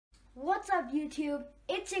What's up, YouTube?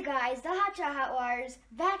 It's your guys, the Hot Wires,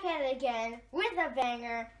 back at it again with a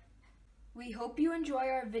banger. We hope you enjoy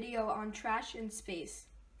our video on trash in space.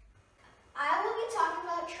 I will be talking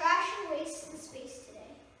about trash and waste in space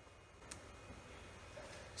today.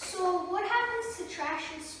 So what happens to trash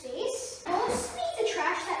in space? Mostly the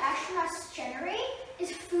trash that astronauts generate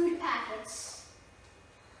is food packets.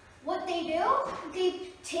 What they do, they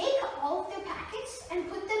take all of their packets and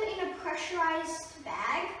put them in a pressurized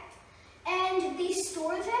bag, and they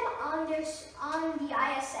store them on the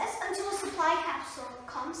ISS until a supply capsule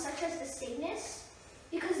comes, such as the Cygnus,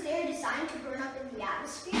 because they're designed to burn up in the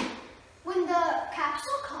atmosphere. When the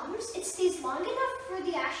capsule comes, it stays long enough for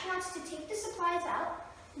the astronauts to take the supplies out.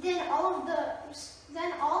 Then all the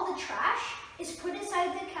trash is put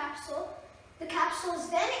inside the capsule. The capsule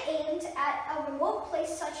is then aimed at a remote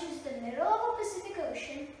place such as the middle of the Pacific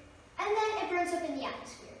Ocean, and then it burns up in the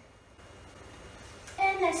atmosphere.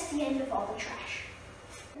 And that's the end of all the trash.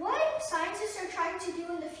 What scientists are trying to do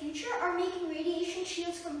in the future are making radiation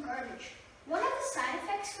shields from garbage. One of the side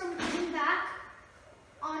effects from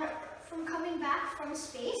coming back from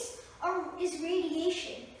space is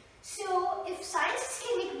radiation. So if scientists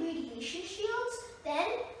can make radiation shields,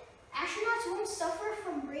 then astronauts won't suffer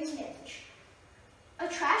from brain damage. A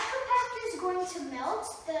trash compactor is going to melt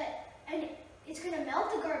the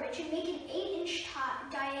garbage and make an 8-inch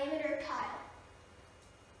diameter tile.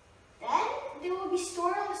 Then they will be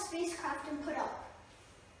stored on the spacecraft and put up.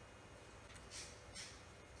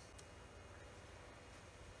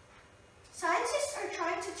 Scientists are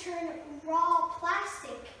trying to turn raw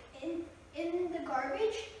plastic in the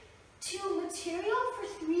garbage to material for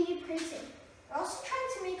 3D printing. They're also trying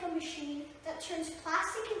to make a machine that turns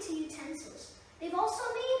plastic into utensils. They've also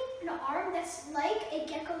made an arm that's like a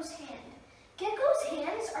gecko's hand. Gecko's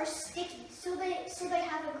hands are sticky, so they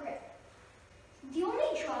have a grip. The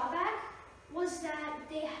only drawback was that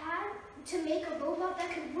they had to make a robot that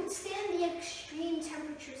could withstand the extreme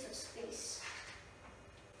temperatures of space.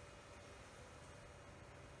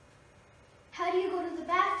 How do you go to the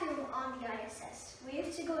bathroom on the ISS? We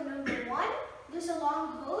have to go number 1, there's a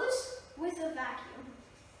long hose with a vacuum.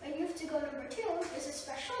 When you have to go number 2, there's a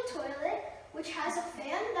special toilet which has a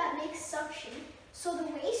fan that makes suction, so the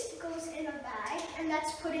waste goes in a bag and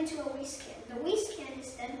that's put into a waste can. The waste can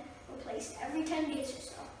is then replaced every 10 days or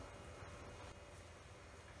so.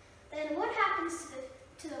 Then what happens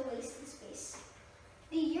to the waste in space?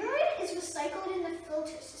 The urine is recycled in the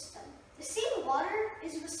filter system. The same water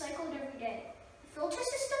is recycled every day. The filter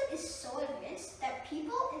system is so advanced that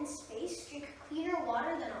people in space drink cleaner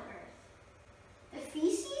water than on Earth. The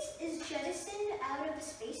feces is jettisoned out of the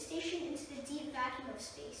space station into the deep vacuum of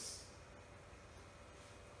space.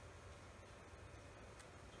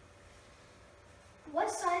 What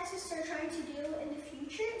scientists are trying to do in the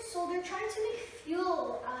future, so they're trying to make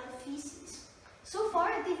fuel out of feces. So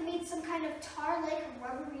far, they've made some kind of tar-like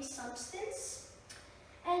rubbery substance.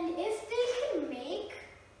 And if they can make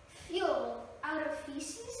fuel out of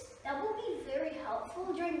feces, that will be very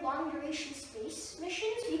helpful during long-duration space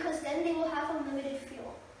missions, because then they will have unlimited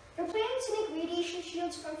fuel. They're planning to make radiation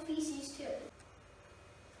shields from feces too.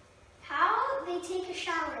 How they take a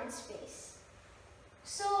shower in space.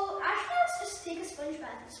 So astronauts just take a sponge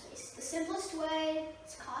bath in space. The simplest way,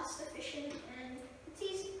 it's cost efficient, and it's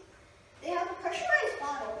easy. They have a pressurized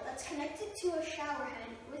bottle that's connected to a shower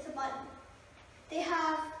head with a button. They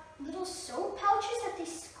have little soap pouches that they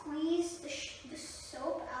squeeze the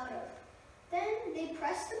soap out of. Then they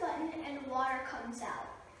press the button and water comes out.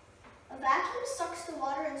 A vacuum sucks the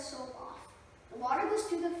water and soap off. The water goes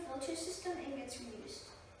through the filter system and gets reused.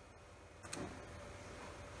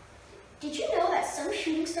 Did you know that some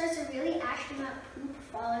shooting stars are really astronaut poop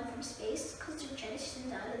falling from space because they're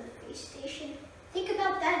jettisoned out of the space station? Think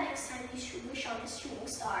about that next time you wish on a shooting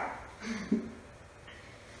star.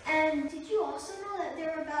 And did you also know that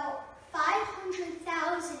there are about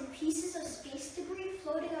 500,000 pieces of space debris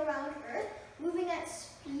floating around Earth, moving at as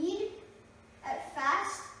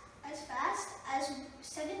fast as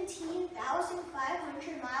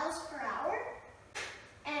 17,500 miles per hour?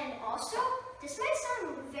 And also, this might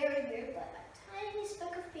sound very weird, but a tiny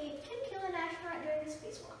speck of paint can kill an astronaut during a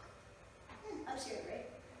spacewalk. Absurd, right?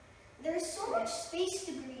 There's so much space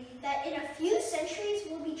debris that in a few centuries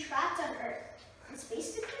will be trapped on Earth. And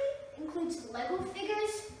space debris includes Lego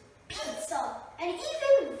figures, pizza, and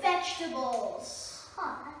even vegetables.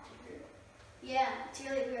 Huh, that's weird. Yeah, it's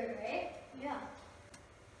really weird, right? Yeah.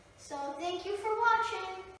 So thank you for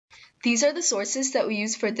watching. These are the sources that we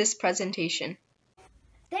use for this presentation.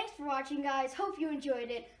 Thanks for watching, guys. Hope you enjoyed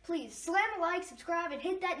it. Please slam a like, subscribe, and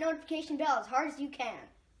hit that notification bell as hard as you can.